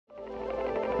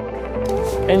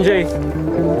NJ,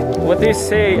 what do you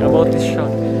say about this shot?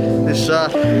 This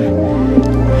shot.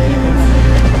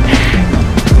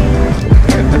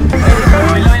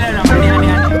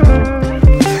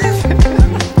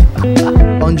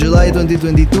 On July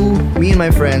 2022, me and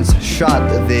my friends shot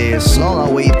this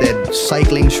long-awaited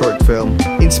cycling short film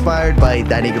inspired by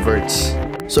Danny Gevirtz.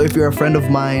 So if you're a friend of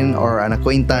mine or an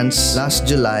acquaintance, last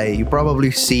July, you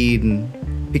probably seen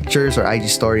pictures or IG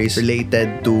stories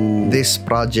related to this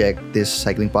project, this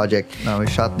cycling project. Now we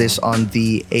shot this on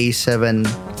the A7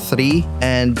 III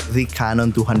and the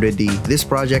Canon 200D. This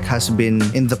project has been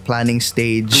in the planning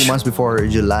stage 2 months before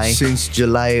July, since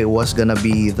July was gonna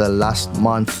be the last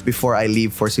month before I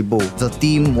leave for Cebu. The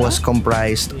team was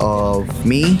comprised of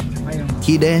me,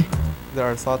 Hide, There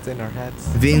are thoughts in our heads.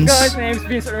 Guys, Vince, my name's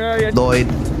Vince Arroyo. Lloyd,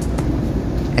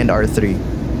 and R3.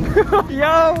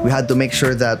 Yo! We had to make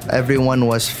sure that everyone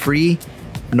was free,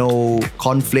 no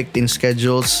conflict in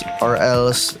schedules, or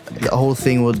else the whole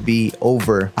thing would be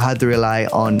over. I had to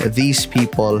rely on these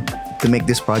people to make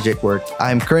this project work.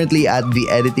 I'm currently at the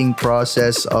editing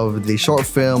process of the short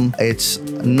film. It's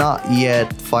not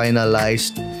yet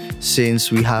finalized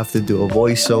since we have to do a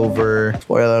voiceover.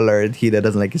 Spoiler alert, he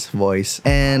doesn't like his voice.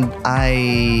 And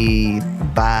I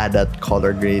bad at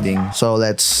color grading. So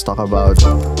let's talk about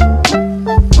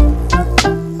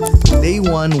Day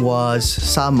 1 was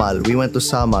Samal. We went to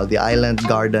Samal, the island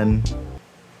garden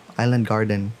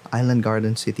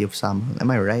city of Samal. Am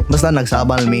I right? Basta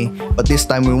nagsamal me. But this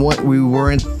time we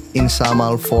weren't in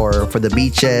Samal for the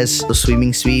beaches, the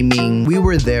swimming. We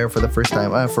were there for the first time.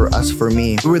 For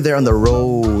me. We were there on the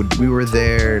road. We were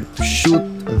there to shoot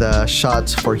the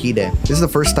shots for Hide. This is the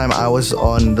first time I was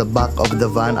on the back of the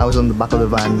van. I was on the back of the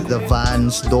van. The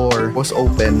van's door was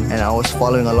open and I was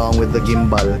following along with the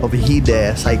gimbal of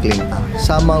Hide cycling.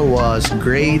 Samal was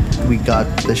great. We got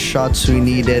the shots we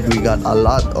needed. We got a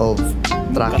lot of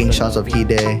tracking shots of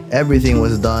Hide. Everything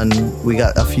was done. We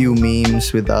got a few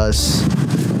memes with us.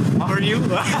 How are you?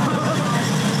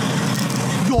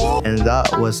 And that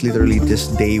was literally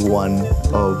just day 1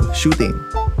 of shooting.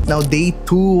 Now day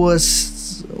 2 was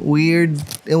weird.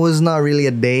 It was not really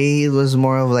a day. It was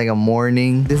more of like a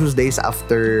morning. This was days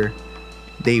after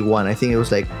day 1. I think it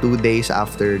was like 2 days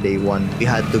after day 1. We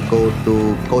had to go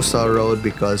to Coastal Road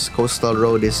because Coastal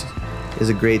Road is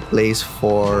a great place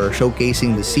for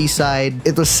showcasing the seaside.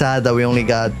 It was sad that we only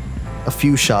got a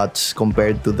few shots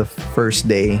compared to the first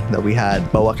day that we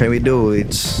had. But what can we do?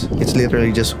 It's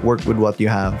literally just work with what you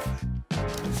have.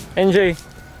 NJ,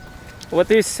 what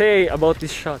do you say about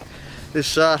this shot? This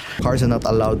shot. Cars are not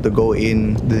allowed to go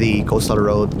in the coastal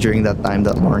road during that time,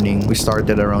 that morning. We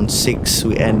started around 6.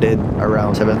 We ended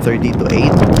around 7:30 to 8.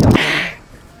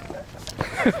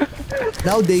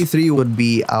 Now day 3 would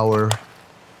be our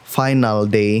final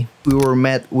day. We were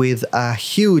met with a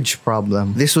huge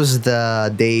problem. This was the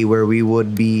day where we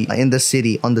would be in the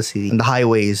city, on the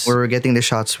highways. We were getting the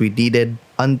shots we needed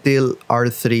until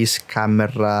R3's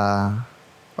camera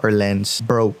or lens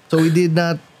broke. So we did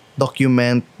not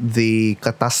document the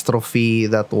catastrophe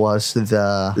that was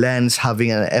the lens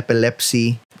having an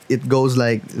epilepsy. It goes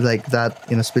like that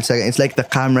in a split second. It's like the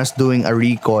camera's doing a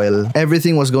recoil.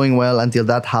 Everything was going well until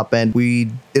that happened. We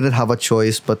didn't have a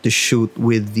choice but to shoot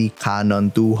with the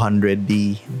Canon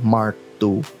 200D Mark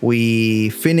II. We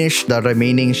finished the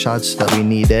remaining shots that we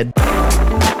needed.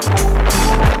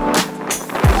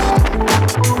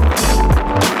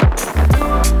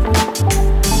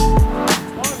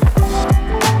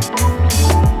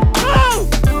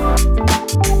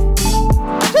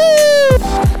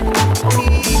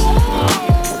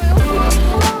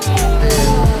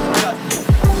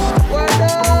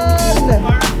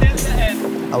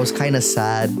 I was kind of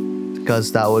sad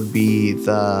because that would be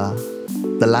the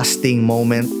lasting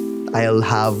moment I'll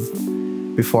have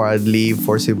before I'd leave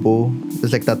for Cebu.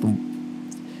 It's like that.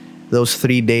 Those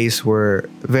 3 days were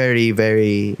very,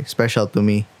 very special to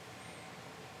me.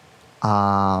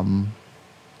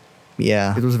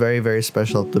 Yeah, it was very, very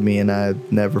special to me, and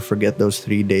I'd never forget those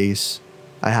 3 days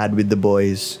I had with the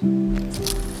boys.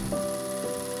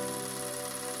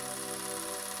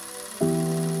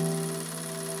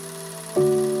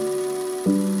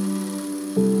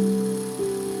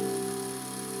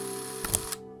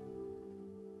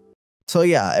 So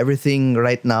yeah, everything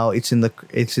right now it's in the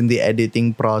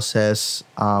editing process.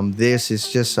 This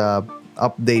is just a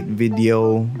update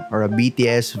video or a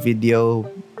BTS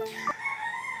video.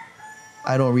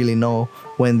 I don't really know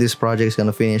when this project is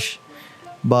gonna finish,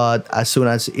 but as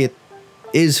soon as it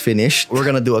is finished, we're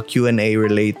gonna do a Q&A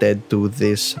related to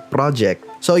this project.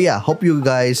 So yeah, hope you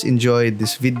guys enjoyed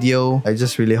this video. I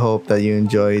just really hope that you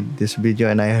enjoyed this video,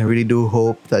 and I really do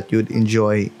hope that you'd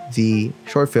enjoy the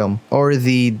short film or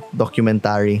the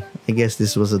documentary. I guess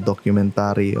this was a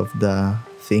documentary of the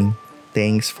thing.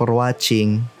 Thanks for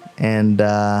watching, and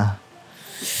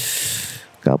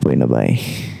kapoy na bye.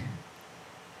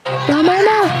 Tama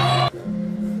na!